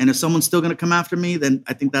 And if someone's still going to come after me, then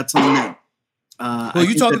I think that's on them. Well,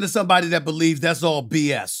 you're talking to somebody that believes that's all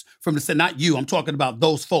BS not you. I'm talking about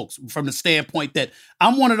those folks from the standpoint that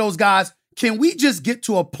I'm one of those guys. Can we just get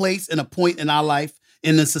to a place and a point in our life,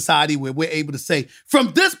 in the society, where we're able to say,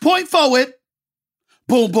 from this point forward,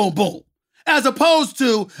 boom, boom, boom. As opposed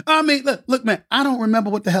to, I mean, look, man, I don't remember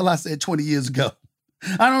what the hell I said 20 years ago.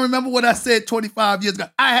 I don't remember what I said 25 years ago.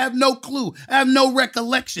 I have no clue. I have no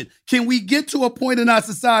recollection. Can we get to a point in our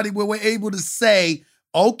society where we're able to say,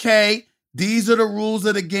 okay, these are the rules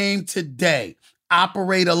of the game today.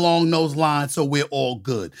 Operate along those lines so we're all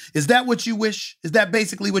good. Is that what you wish? Is that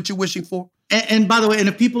basically what you're wishing for? And by the way, and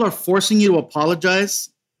if people are forcing you to apologize,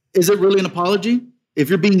 is it really an apology? If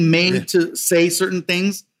you're being made to say certain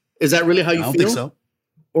things, is that really how you feel? I don't think so.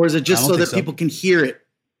 Or is it just so that people can hear it?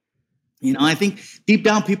 You know, I think deep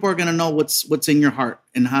down people are going to know what's in your heart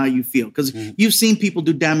and how you feel. Because you've seen people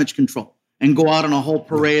do damage control and go out on a whole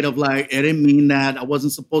parade of like, I didn't mean that. I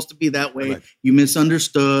wasn't supposed to be that way. Right. You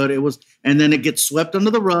misunderstood. It was, and then it gets swept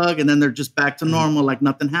under the rug and then they're just back to normal like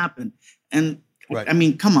nothing happened. And I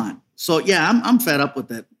mean, come on. So yeah, I'm fed up with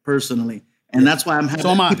that personally. And that's why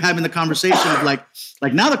keep having the conversation of like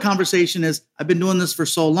now the conversation is, I've been doing this for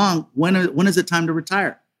so long. When is it time to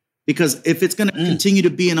retire? Because if it's going to continue to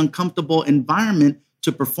be an uncomfortable environment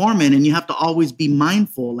to perform in, and you have to always be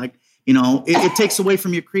mindful, like, you know, it takes away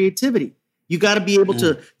from your creativity. You got to be able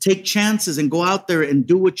to take chances and go out there and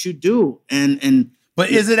do what you do.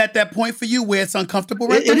 But is it at that point for you where it's uncomfortable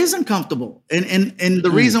right now? It is uncomfortable. And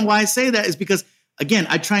the reason why I say that is because, again,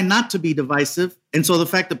 I try not to be divisive. And so the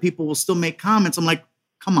fact that people will still make comments, I'm like,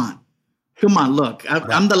 come on, look,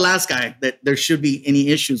 I'm the last guy that there should be any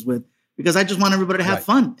issues with, because I just want everybody to have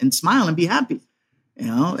fun and smile and be happy, you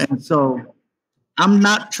know? And so I'm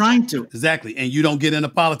not trying to. Exactly. And you don't get into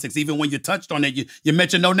politics. Even when you touched on it, you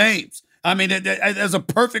mentioned no names. I mean, there's a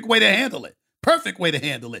perfect way to handle it. Perfect way to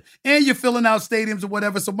handle it. And you're filling out stadiums or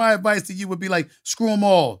whatever. So my advice to you would be like, screw them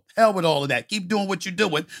all. Hell with all of that. Keep doing what you're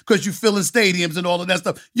doing because you're filling stadiums and all of that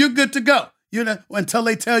stuff. You're good to go. You know, until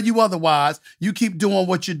they tell you otherwise, you keep doing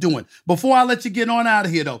what you're doing. Before I let you get on out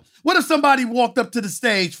of here, though, what if somebody walked up to the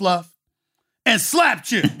stage, Fluff, and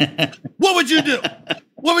slapped you? What would you do?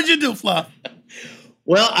 What would you do, Fluff?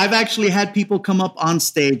 Well, I've actually had people come up on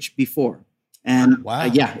stage before. And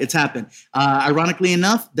yeah, it's happened. Ironically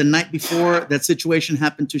enough, the night before that situation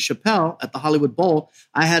happened to Chappelle at the Hollywood Bowl,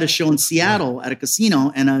 I had a show in Seattle at a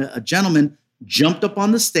casino, and a gentleman jumped up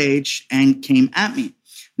on the stage and came at me.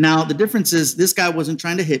 Now, the difference is this guy wasn't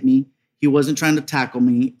trying to hit me. He wasn't trying to tackle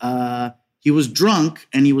me. He was drunk,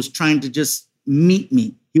 and he was trying to just meet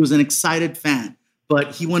me. He was an excited fan,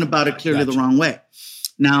 but he went about it clearly the wrong way.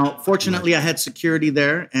 Now, fortunately, I had security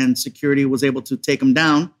there, and security was able to take him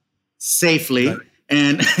down safely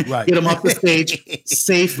and get him off the stage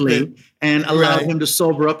safely and allowed him to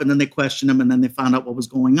sober up. And then they questioned him, and then they found out what was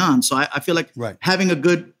going on. So I feel like having a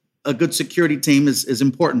good security team is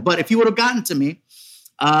important. But if you would have gotten to me,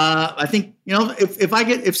 I think, you know,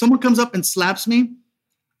 if someone comes up and slaps me,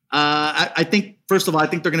 I think, first of all, I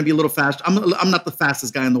think they're going to be a little faster. I'm not the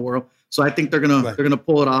fastest guy in the world, so I think they're gonna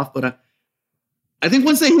pull it off. But I think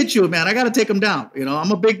once they hit you, man, I got to take them down. You know,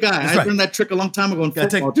 I'm a big guy. I learned that trick a long time ago in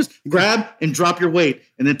football. Just grab and drop your weight,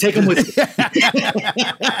 and then take them with you.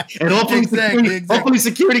 And hopefully,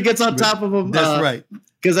 security gets on top of them. That's right.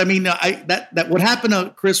 Because I mean, that what happened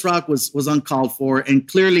to Chris Rock was uncalled for, and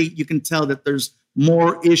clearly you can tell that there's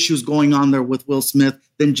more issues going on there with Will Smith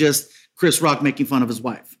than just Chris Rock making fun of his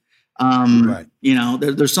wife. You know,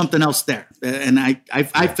 there's something else there, and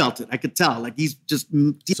I felt it. I could tell, like he's just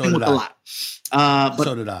dealing with a lot. But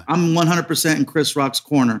so did I. I'm 100% in Chris Rock's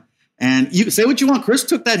corner. And you can say what you want. Chris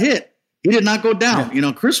took that hit. He did not go down. Yeah. You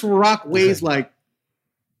know, Chris Rock weighs like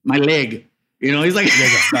my leg. You know, he's like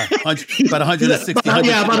about 160. About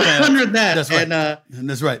 100 that. That's right. And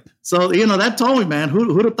that's right. So, you know, that told me, man,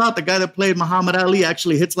 who'd have thought the guy that played Muhammad Ali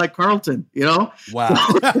actually hits like Carlton, you know? Wow.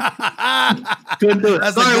 Couldn't do it.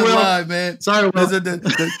 That's Sorry, a good Will. line, man. Sorry, Will.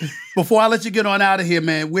 Before I let you get on out of here,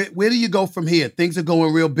 man, where do you go from here? Things are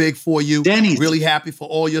going real big for you. Denny's. Really happy for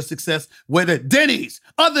all your success. Denny's,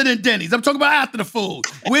 other than Denny's. I'm talking about after the food.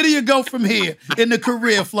 Where do you go from here in the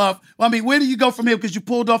career, Fluff? I mean, where do you go from here? Because you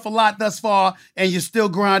pulled off a lot thus far, and you're still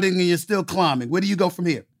grinding and you're still climbing. Where do you go from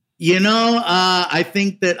here? You know, I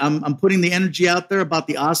think that I'm putting the energy out there about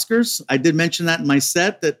the Oscars. I did mention that in my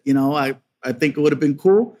set that, you know, I think it would have been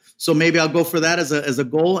cool. So maybe I'll go for that as a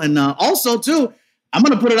goal. And also, too, I'm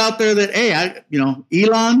going to put it out there that, hey,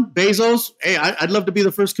 Elon, Bezos, hey, I'd love to be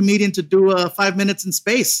the first comedian to do 5 minutes in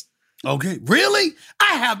space. Okay. Really?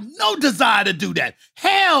 I have no desire to do that.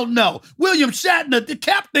 Hell no. William Shatner, the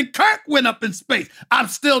Captain Kirk went up in space. I'm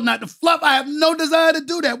still not the Fluff. I have no desire to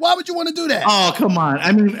do that. Why would you want to do that? Oh, come on.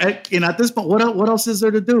 I mean, at this point, what else is there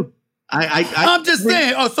to do? I'm just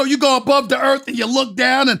saying. Oh, so you go above the earth and you look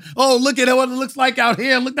down and, oh, look at what it looks like out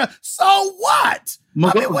here. Look down. So what? Go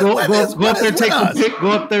up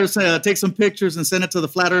there, take some pictures and send it to the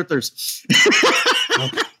flat earthers.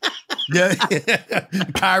 Yeah.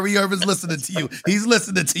 Kyrie Irving's listening to you. He's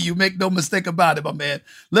listening to you. Make no mistake about it, my man.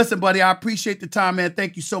 Listen, buddy, I appreciate the time, man.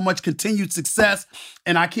 Thank you so much. Continued success.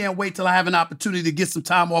 And I can't wait till I have an opportunity to get some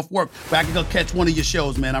time off work where I can go catch one of your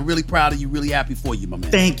shows, man. I'm really proud of you. Really happy for you, my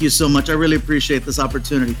man. Thank you so much. I really appreciate this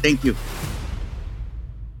opportunity. Thank you.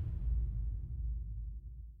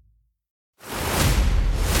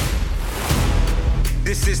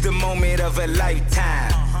 This is the moment of a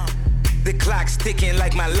lifetime. The clock's ticking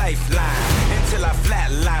like my lifeline. Until I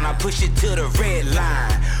flatline, I push it to the red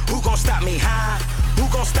line. Who gon' stop me high? Who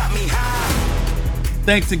gon' stop me high?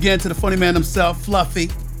 Thanks again to the funny man himself,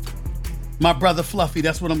 Fluffy. My brother Fluffy,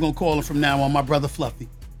 that's what I'm gonna call him from now on, my brother Fluffy.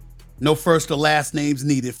 No first or last names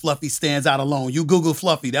needed. Fluffy stands out alone. You Google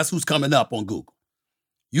Fluffy, that's who's coming up on Google.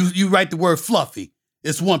 You write the word Fluffy,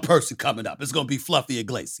 it's one person coming up. It's gonna be Fluffy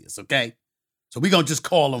Iglesias, okay? So we're gonna just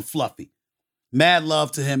call him Fluffy. Mad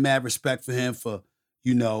love to him, mad respect for him for,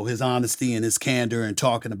 you know, his honesty and his candor and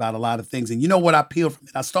talking about a lot of things. And you know what I peeled from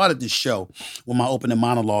it? I started this show with my opening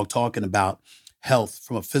monologue talking about health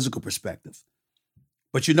from a physical perspective.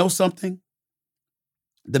 But you know something?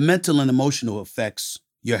 The mental and emotional affects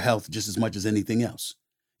your health just as much as anything else.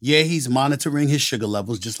 Yeah, he's monitoring his sugar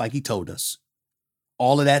levels just like he told us.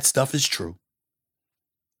 All of that stuff is true.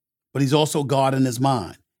 But he's also guarding his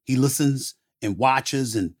mind. He listens and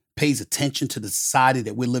watches and pays attention to the society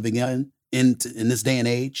that we're living in this day and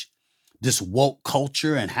age, this woke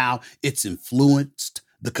culture and how it's influenced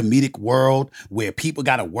the comedic world where people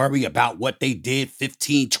got to worry about what they did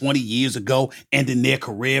 15, 20 years ago ending their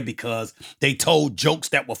career because they told jokes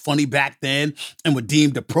that were funny back then and were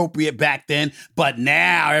deemed appropriate back then, but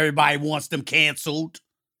now everybody wants them canceled.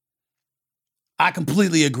 I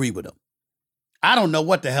completely agree with him. I don't know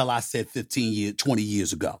what the hell I said 15 years, 20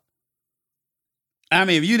 years ago. I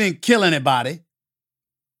mean, if you didn't kill anybody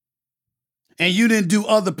and you didn't do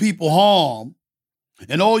other people harm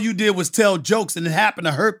and all you did was tell jokes and it happened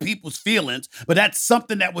to hurt people's feelings, but that's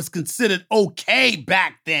something that was considered okay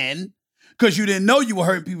back then because you didn't know you were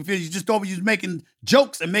hurting people's feelings. You just thought you was making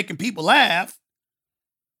jokes and making people laugh.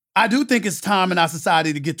 I do think it's time in our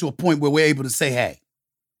society to get to a point where we're able to say, hey,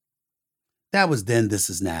 that was then, this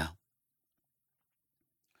is now.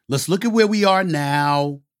 Let's look at where we are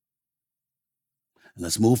now. And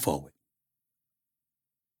let's move forward.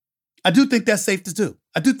 I do think that's safe to do.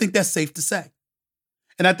 I do think that's safe to say.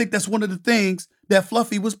 And I think that's one of the things that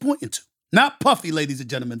Fluffy was pointing to. Not Puffy, ladies and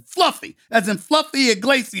gentlemen. Fluffy, as in Fluffy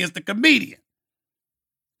Iglesias, the comedian.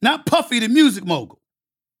 Not Puffy, the music mogul.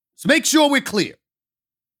 So make sure we're clear.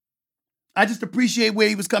 I just appreciate where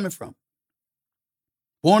he was coming from.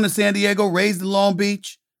 Born in San Diego, raised in Long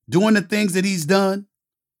Beach, doing the things that he's done.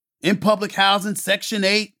 In public housing, Section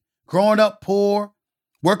 8, growing up poor,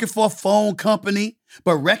 working for a phone company,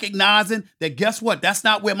 but recognizing that guess what? That's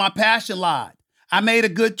not where my passion lied. I made a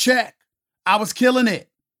good check. I was killing it.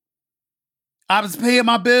 I was paying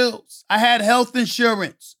my bills. I had health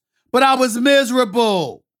insurance, but I was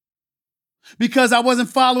miserable because I wasn't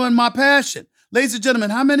following my passion. Ladies and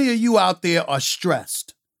gentlemen, how many of you out there are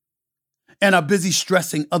stressed and are busy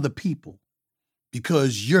stressing other people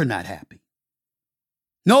because you're not happy?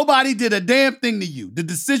 Nobody did a damn thing to you. The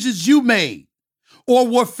decisions you made or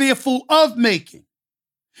were fearful of making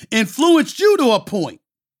influenced you to a point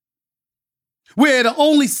where the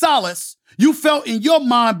only solace you felt in your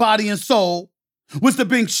mind, body, and soul was to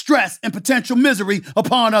bring stress and potential misery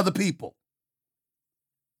upon other people.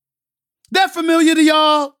 That familiar to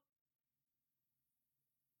y'all?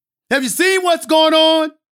 Have you seen what's going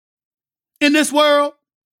on in this world?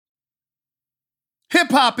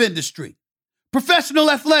 Hip-hop industry, professional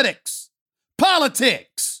athletics,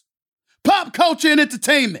 politics, pop culture and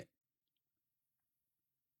entertainment.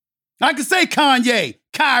 I can say Kanye,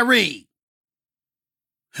 Kyrie.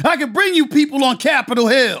 I can bring you people on Capitol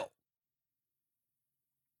Hill,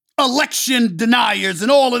 election deniers and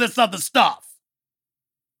all of this other stuff.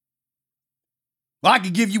 Well, I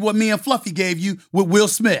could give you what me and Fluffy gave you with Will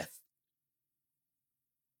Smith.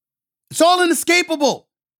 It's all inescapable.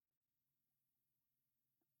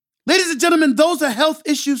 Ladies and gentlemen, those are health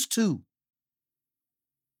issues too.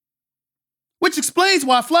 Which explains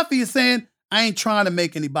why Fluffy is saying, I ain't trying to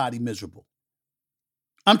make anybody miserable.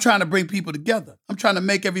 I'm trying to bring people together. I'm trying to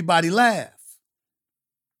make everybody laugh.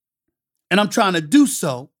 And I'm trying to do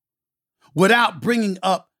so without bringing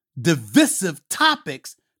up divisive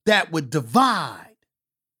topics that would divide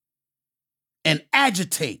and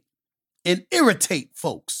agitate and irritate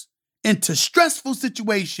folks into stressful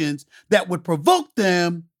situations that would provoke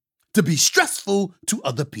them to be stressful to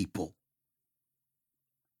other people.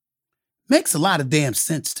 Makes a lot of damn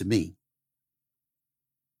sense to me.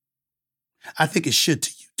 I think it should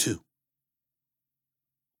to you too.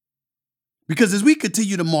 Because as we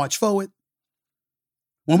continue to march forward,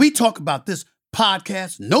 when we talk about this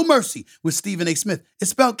podcast, No Mercy with Stephen A. Smith,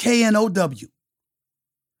 it's spelled K-N-O-W.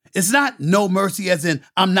 It's not no mercy as in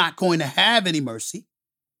I'm not going to have any mercy.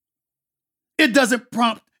 It doesn't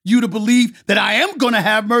prompt you to believe that I am going to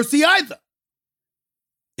have mercy either.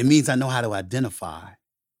 It means I know how to identify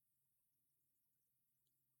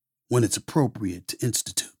when it's appropriate to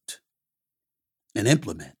institute and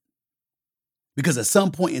implement. Because at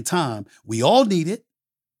some point in time, we all need it.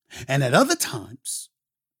 And at other times,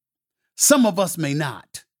 some of us may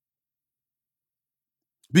not.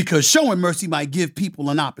 Because showing mercy might give people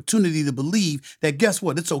an opportunity to believe that, guess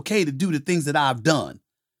what? It's okay to do the things that I've done.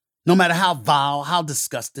 No matter how vile, how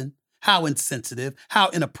disgusting, how insensitive, how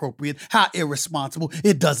inappropriate, how irresponsible,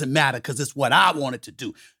 it doesn't matter because it's what I wanted to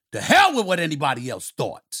do. To hell with what anybody else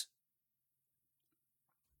thought.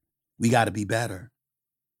 We got to be better.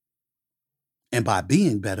 And by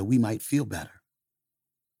being better, we might feel better.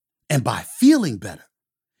 And by feeling better,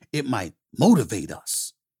 it might motivate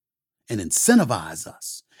us and incentivize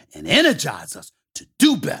us and energize us to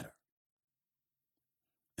do better.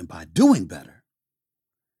 And by doing better,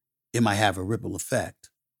 it might have a ripple effect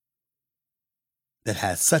that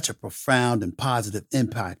has such a profound and positive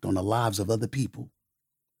impact on the lives of other people.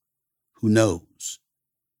 Who knows?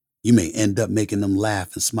 You may end up making them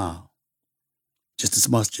laugh and smile just as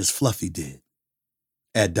much as Fluffy did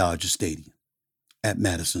at Dodger Stadium, at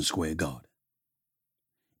Madison Square Garden,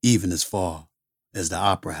 even as far as the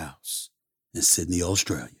Opera House in Sydney,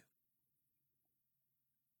 Australia.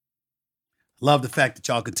 Love the fact that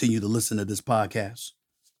y'all continue to listen to this podcast.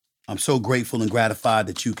 I'm so grateful and gratified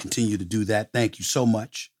that you continue to do that. Thank you so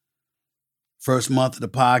much. First month of the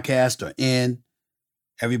podcast are in.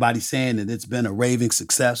 Everybody's saying that it's been a raving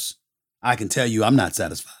success. I can tell you I'm not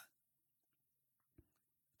satisfied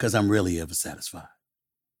because I'm really ever satisfied.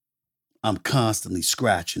 I'm constantly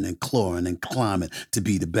scratching and clawing and climbing to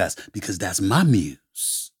be the best because that's my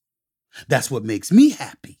muse. That's what makes me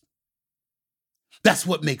happy. That's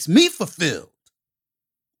what makes me fulfilled.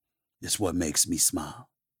 It's what makes me smile.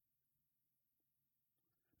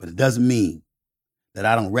 But it doesn't mean that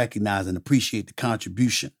I don't recognize and appreciate the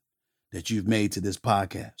contribution that you've made to this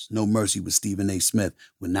podcast. No Mercy with Stephen A. Smith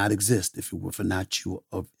would not exist if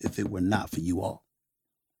it were not for you all.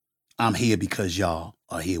 I'm here because y'all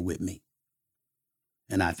are here with me.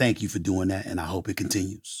 And I thank you for doing that, and I hope it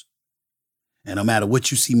continues. And no matter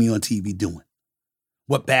what you see me on TV doing,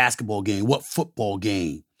 what basketball game, what football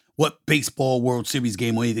game, what baseball World Series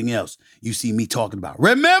game or anything else you see me talking about,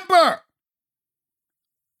 remember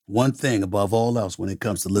one thing above all else when it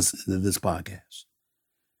comes to listening to this podcast.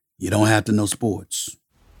 You don't have to know sports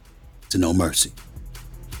to know mercy.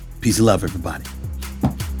 Peace and love, everybody.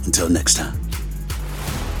 Until next time.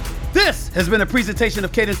 This has been a presentation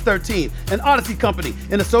of Cadence 13, an Odyssey company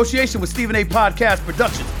in association with Stephen A. Podcast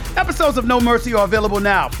Productions. Episodes of No Mercy are available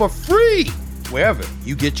now for free wherever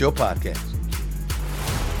you get your podcasts.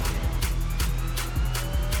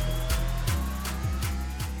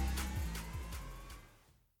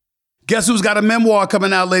 Guess who's got a memoir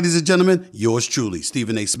coming out, ladies and gentlemen? Yours truly,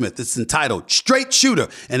 Stephen A. Smith. It's entitled Straight Shooter,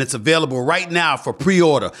 and it's available right now for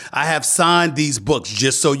pre-order. I have signed these books,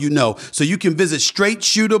 just so you know, so you can visit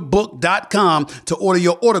straightshooterbook.com to order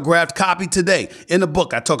your autographed copy today. In the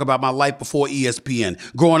book, I talk about my life before ESPN,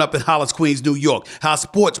 growing up in Hollis, Queens, New York, how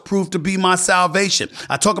sports proved to be my salvation.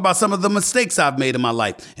 I talk about some of the mistakes I've made in my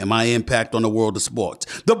life and my impact on the world of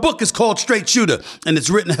sports. The book is called Straight Shooter, and it's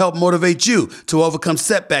written to help motivate you to overcome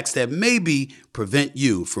setbacks that maybe prevent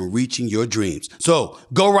you from reaching your dreams. So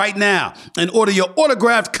go right now and order your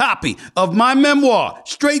autographed copy of my memoir,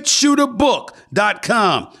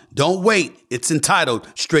 straightshooterbook.com. Don't wait. It's entitled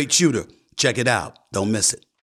Straight Shooter. Check it out. Don't miss it.